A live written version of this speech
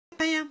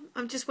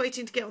I'm just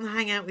waiting to get on the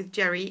hangout with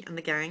Jerry and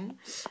the gang.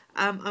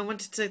 I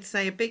wanted to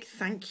say a big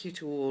thank you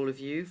to all of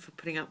you for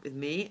putting up with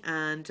me,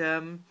 and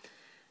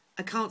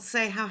I can't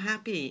say how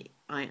happy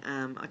I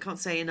am. I can't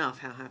say enough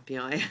how happy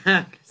I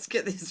am. Let's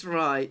get this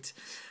right.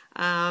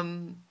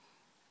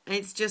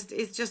 It's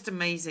just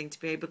amazing to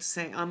be able to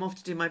say, I'm off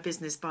to do my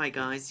business. Bye,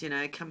 guys. You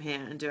know, come here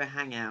and do a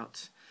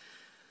hangout.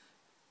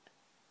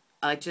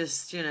 I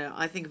just, you know,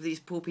 I think of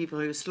these poor people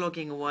who are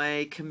slogging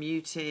away,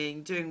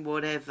 commuting, doing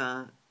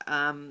whatever.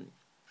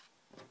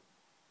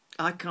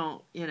 I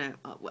can't, you know,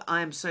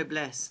 I am so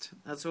blessed.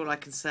 That's all I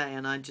can say.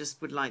 And I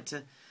just would like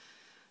to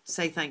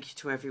say thank you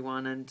to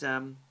everyone,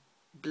 and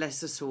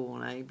bless us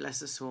all,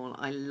 bless us all.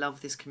 I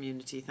love this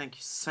community. Thank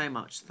you so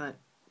much. That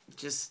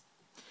just,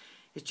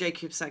 it's Jay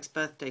Cubesak's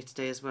birthday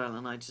today as well,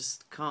 and I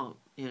just can't,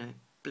 you know,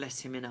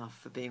 bless him enough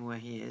for being where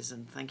he is,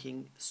 and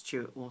thanking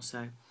Stuart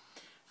also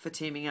for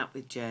teaming up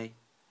with Jay.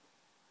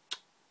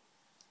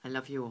 I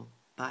love you all.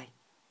 Bye.